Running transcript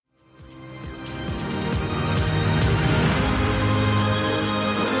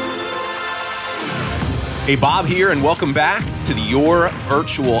Hey, Bob here, and welcome back to the Your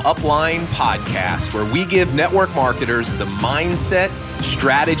Virtual Upline podcast, where we give network marketers the mindset,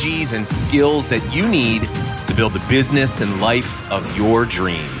 strategies, and skills that you need to build the business and life of your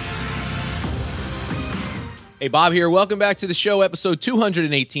dreams. Hey, Bob here. Welcome back to the show, episode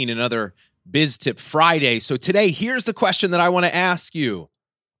 218, another Biz Tip Friday. So today, here's the question that I want to ask you.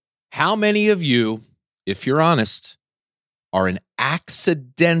 How many of you, if you're honest, are an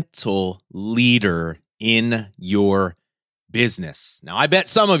accidental leader in your business? Now, I bet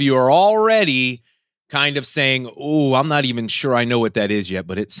some of you are already kind of saying, oh, I'm not even sure I know what that is yet,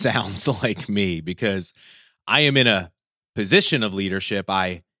 but it sounds like me because I am in a position of leadership.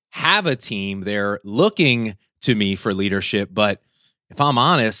 I have a team. They're looking to me for leadership, but if I'm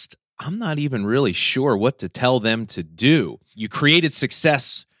honest, I'm not even really sure what to tell them to do. You created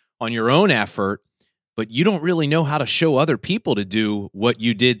success on your own effort, but you don't really know how to show other people to do what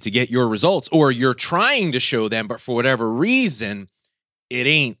you did to get your results, or you're trying to show them, but for whatever reason, it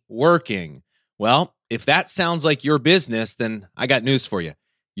ain't working. Well, if that sounds like your business, then I got news for you.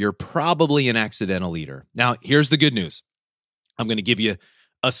 You're probably an accidental leader. Now, here's the good news. I'm going to give you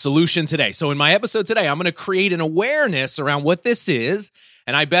a solution today. So in my episode today, I'm going to create an awareness around what this is.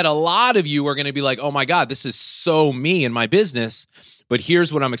 And I bet a lot of you are going to be like, oh my God, this is so me in my business. But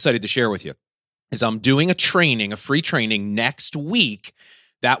here's what I'm excited to share with you. Is I'm doing a free training next week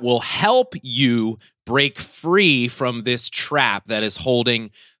that will help you break free from this trap that is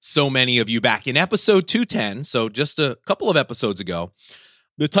holding so many of you back. In episode 210, so just a couple of episodes ago,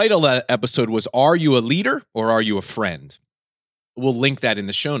 the title of that episode was, Are You a Leader or Are You a Friend? We'll link that in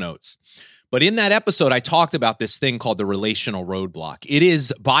the show notes. But in that episode, I talked about this thing called the relational roadblock. It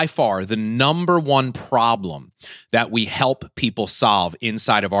is by far the number one problem that we help people solve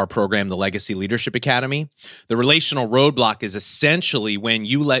inside of our program, the Legacy Leadership Academy. The relational roadblock is essentially when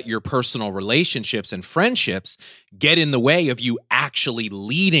you let your personal relationships and friendships get in the way of you actually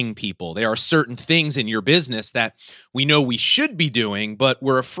leading people. There are certain things in your business that we know we should be doing, but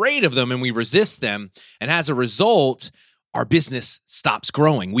we're afraid of them and we resist them. And as a result, our business stops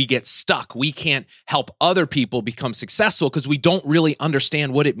growing. We get stuck. We can't help other people become successful because we don't really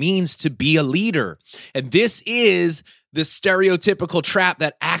understand what it means to be a leader. And this is the stereotypical trap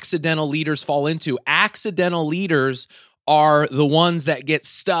that accidental leaders fall into. Accidental leaders are the ones that get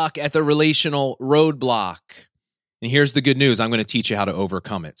stuck at the relational roadblock. And here's the good news. I'm going to teach you how to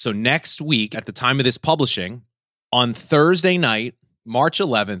overcome it. So next week, at the time of this publishing, on Thursday night, March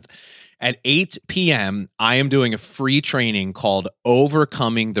 11th, at 8 p.m., I am doing a free training called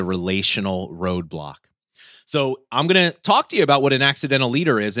Overcoming the Relational Roadblock. So I'm going to talk to you about what an accidental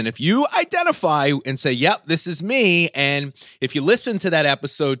leader is. And if you identify and say, yep, this is me, and if you listen to that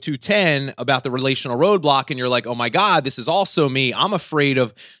episode 210 about the relational roadblock and you're like, oh my God, this is also me, I'm afraid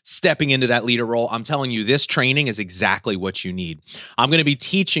of stepping into that leader role, I'm telling you, this training is exactly what you need. I'm going to be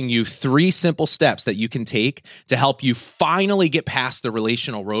teaching you 3 simple steps that you can take to help you finally get past the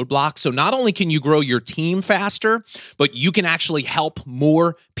relational roadblock. So not only can you grow your team faster, but you can actually help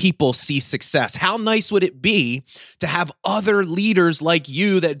more people see success. How nice would it be to have other leaders like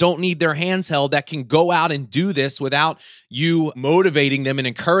you that don't need their hands held, that can go out and do this without you motivating them and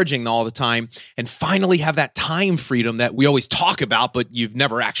encouraging them all the time, and finally have that time freedom that we always talk about, but you've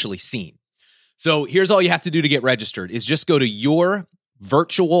never actually seen. So here's all you have to do to get registered is just go to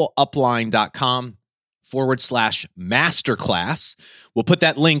yourvirtualupline.com/masterclass. We'll put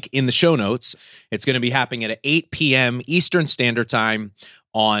that link in the show notes. It's going to be happening at 8 p.m. Eastern Standard Time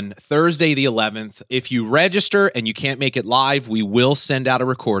on Thursday the 11th. If you register and you can't make it live, we will send out a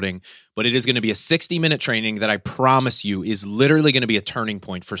recording, but it is going to be a 60-minute training that I promise you is literally going to be a turning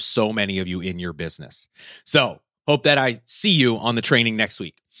point for so many of you in your business. So hope that I see you on the training next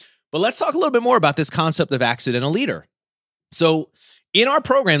week. But let's talk a little bit more about this concept of accidental leader. So in our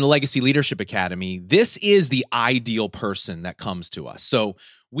program, the Legacy Leadership Academy, this is the ideal person that comes to us. So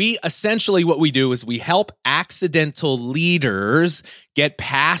we essentially, what we do is we help accidental leaders get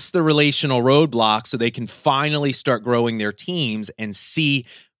past the relational roadblock so they can finally start growing their teams and see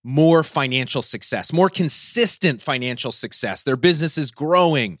more financial success, more consistent financial success. Their business is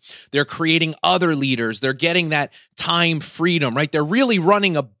growing. They're creating other leaders. They're getting that time freedom, right? They're really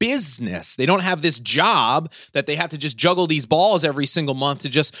running a business. They don't have this job that they have to just juggle these balls every single month to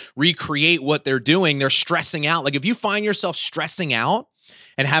just recreate what they're doing. They're stressing out. Like if you find yourself stressing out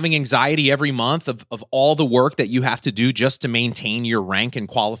and having anxiety every month of all the work that you have to do just to maintain your rank and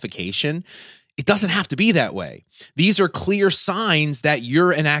qualification, it doesn't have to be that way. These are clear signs that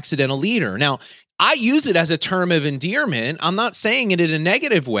you're an accidental leader. Now, I use it as a term of endearment. I'm not saying it in a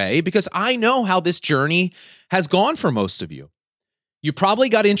negative way because I know how this journey has gone for most of you. You probably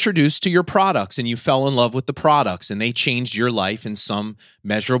got introduced to your products and you fell in love with the products and they changed your life in some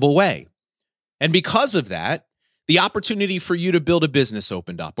measurable way. And because of that, the opportunity for you to build a business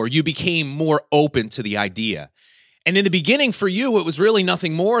opened up, or you became more open to the idea. And in the beginning for you, it was really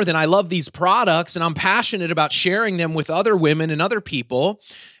nothing more than I love these products and I'm passionate about sharing them with other women and other people.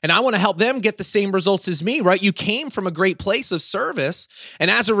 And I want to help them get the same results as me, right? You came from a great place of service.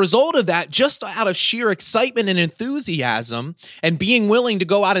 And as a result of that, just out of sheer excitement and enthusiasm and being willing to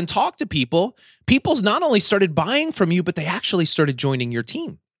go out and talk to people, people not only started buying from you, but they actually started joining your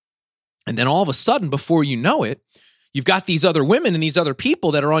team. And then all of a sudden, before you know it, you've got these other women and these other people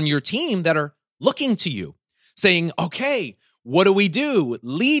that are on your team that are looking to you, saying, okay, what do we do?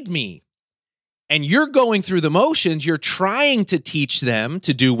 Lead me. And you're going through the motions. You're trying to teach them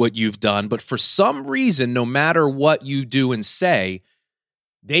to do what you've done. But for some reason, no matter what you do and say,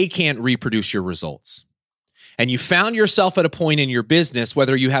 they can't reproduce your results. And you found yourself at a point in your business,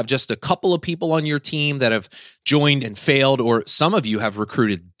 whether you have just a couple of people on your team that have joined and failed, or some of you have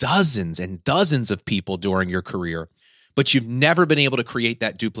recruited dozens and dozens of people during your career, but you've never been able to create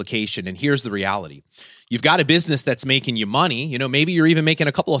that duplication. And here's the reality. You've got a business that's making you money. You know, maybe you're even making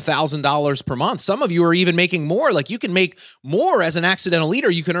a couple of $1,000s per month. Some of you are even making more. Like you can make more as an accidental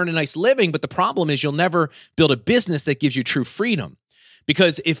leader. You can earn a nice living, but the problem is you'll never build a business that gives you true freedom.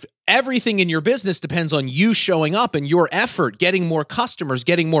 Because if everything in your business depends on you showing up and your effort, getting more customers,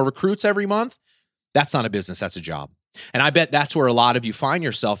 getting more recruits every month, that's not a business, that's a job. And I bet that's where a lot of you find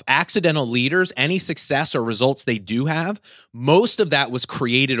yourself. Accidental leaders, any success or results they do have, most of that was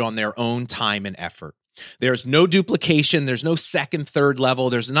created on their own time and effort. There's no duplication. There's no second, third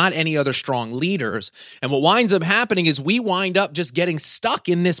level. There's not any other strong leaders. And what winds up happening is we wind up just getting stuck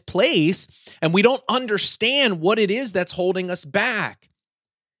in this place and we don't understand what it is that's holding us back.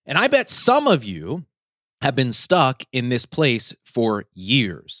 And I bet some of you have been stuck in this place for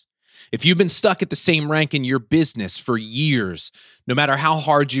years. If you've been stuck at the same rank in your business for years, no matter how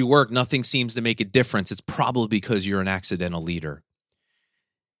hard you work, nothing seems to make a difference. It's probably because you're an accidental leader.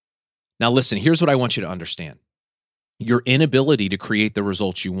 Now listen, here's what I want you to understand. Your inability to create the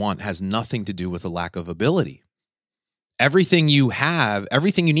results you want has nothing to do with a lack of ability. Everything you have,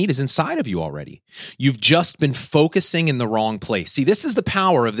 everything you need is inside of you already. You've just been focusing in the wrong place. See, this is the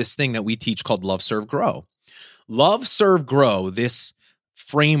power of this thing that we teach called Love, Serve, Grow. Love, Serve, Grow, this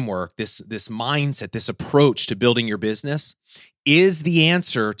framework, this mindset, this approach to building your business is the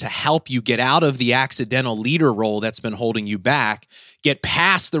answer to help you get out of the accidental leader role that's been holding you back, get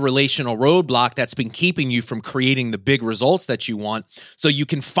past the relational roadblock that's been keeping you from creating the big results that you want, so you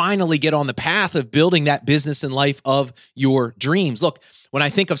can finally get on the path of building that business and life of your dreams. Look, when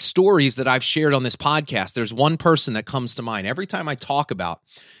I think of stories that I've shared on this podcast, there's one person that comes to mind. Every time I talk about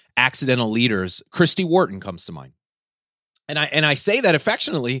accidental leaders, Christy Wharton comes to mind. And I say that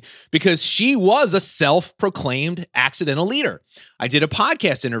affectionately because she was a self-proclaimed accidental leader. I did a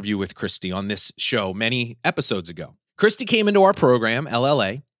podcast interview with Christy on this show many episodes ago. Christy came into our program,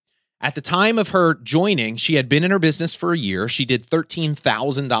 LLA. At the time of her joining, she had been in her business for a year. She did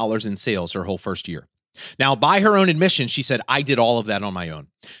 $13,000 in sales her whole first year. Now, by her own admission, she said, I did all of that on my own.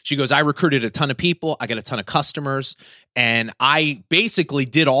 She goes, I recruited a ton of people. I got a ton of customers. And I basically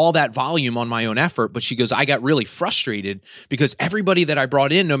did all that volume on my own effort. But she goes, I got really frustrated because everybody that I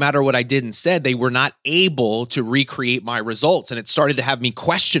brought in, no matter what I did and said, they were not able to recreate my results. And it started to have me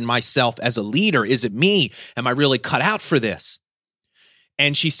question myself as a leader. Is it me? Am I really cut out for this?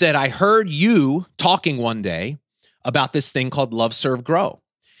 And she said, I heard you talking one day about this thing called Love, Serve, Grow.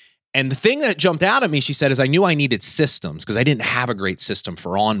 And the thing that jumped out at me, she said, is I knew I needed systems because I didn't have a great system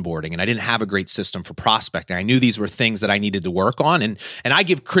for onboarding and I didn't have a great system for prospecting. I knew these were things that I needed to work on. And I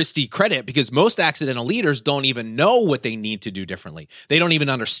give Christy credit because most accidental leaders don't even know what they need to do differently. They don't even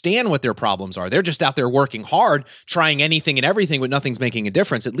understand what their problems are. They're just out there working hard, trying anything and everything, but nothing's making a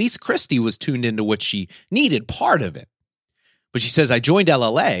difference. At least Christy was tuned into what she needed, part of it. But she says, I joined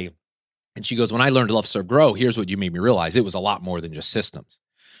LLA and she goes, when I learned to Love, Serve, Grow, here's what you made me realize. It was a lot more than just systems.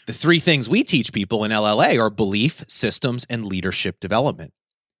 The three things we teach people in LLA are belief, systems, and leadership development.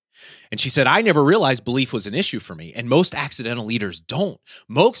 And she said, I never realized belief was an issue for me. And most accidental leaders don't.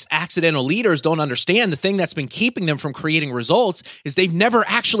 Most accidental leaders don't understand the thing that's been keeping them from creating results is they've never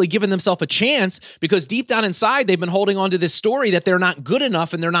actually given themselves a chance because deep down inside, they've been holding on to this story that they're not good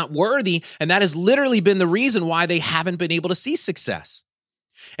enough and they're not worthy. And that has literally been the reason why they haven't been able to see success.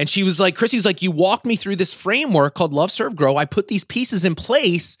 And she was like, Chrissy was like, you walked me through this framework called Love, Serve, Grow. I put these pieces in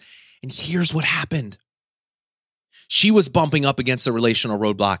place, and here's what happened. She was bumping up against a relational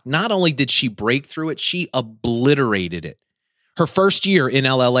roadblock. Not only did she break through it, she obliterated it. Her first year in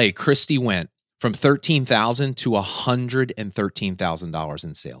LLA, Christy went from $13,000 to $113,000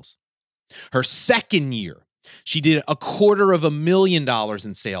 in sales. Her second year, she did $250,000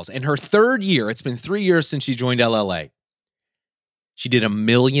 in sales. And her third year, it's been 3 years since she joined LLA, she did $1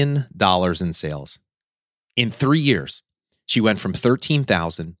 million in sales. In 3 years, she went from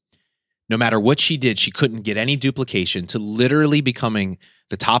 $13,000. No matter what she did, she couldn't get any duplication, to literally becoming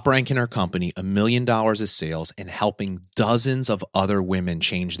the top rank in her company, $1 million of sales, and helping dozens of other women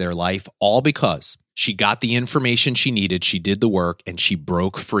change their life, all because she got the information she needed, she did the work, and she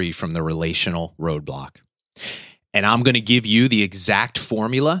broke free from the relational roadblock. And I'm going to give you the exact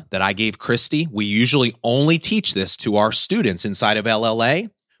formula that I gave Christy. We usually only teach this to our students inside of LLA,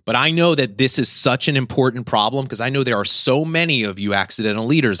 but I know that this is such an important problem because I know there are so many of you accidental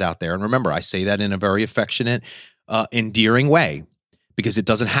leaders out there. And remember, I say that in a very affectionate, endearing way because it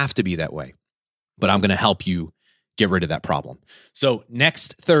doesn't have to be that way. But I'm going to help you get rid of that problem. So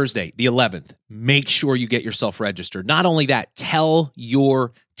next Thursday, the 11th, make sure you get yourself registered. Not only that, tell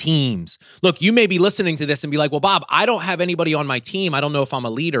your teams. Look, you may be listening to this and be like, well, Bob, I don't have anybody on my team. I don't know if I'm a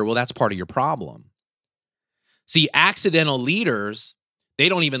leader. Well, that's part of your problem. See, accidental leaders, they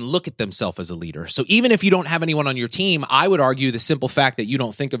don't even look at themselves as a leader. So even if you don't have anyone on your team, I would argue the simple fact that you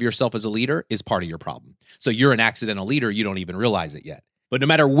don't think of yourself as a leader is part of your problem. So you're an accidental leader. You don't even realize it yet. But no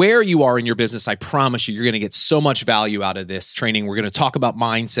matter where you are in your business, I promise you're going to get so much value out of this training. We're going to talk about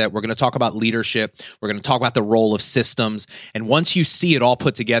mindset. We're going to talk about leadership. We're going to talk about the role of systems. And once you see it all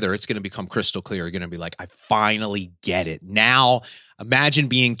put together, it's going to become crystal clear. You're going to be like, I finally get it. Now, imagine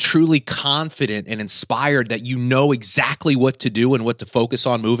being truly confident and inspired that you know exactly what to do and what to focus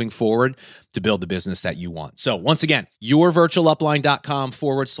on moving forward to build the business that you want. So once again,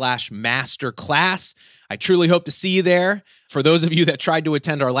 yourvirtualupline.com/masterclass. I truly hope to see you there. For those of you that tried to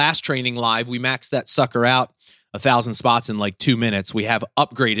attend our last training live, we maxed that sucker out 1,000 spots in like 2 minutes. We have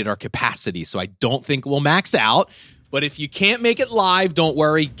upgraded our capacity, so I don't think we'll max out. But if you can't make it live, don't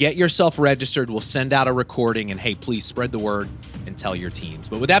worry. Get yourself registered. We'll send out a recording. And hey, please spread the word and tell your teams.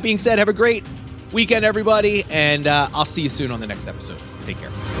 But with that being said, have a great weekend, everybody. And I'll see you soon on the next episode. Take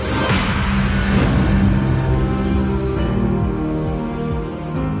care.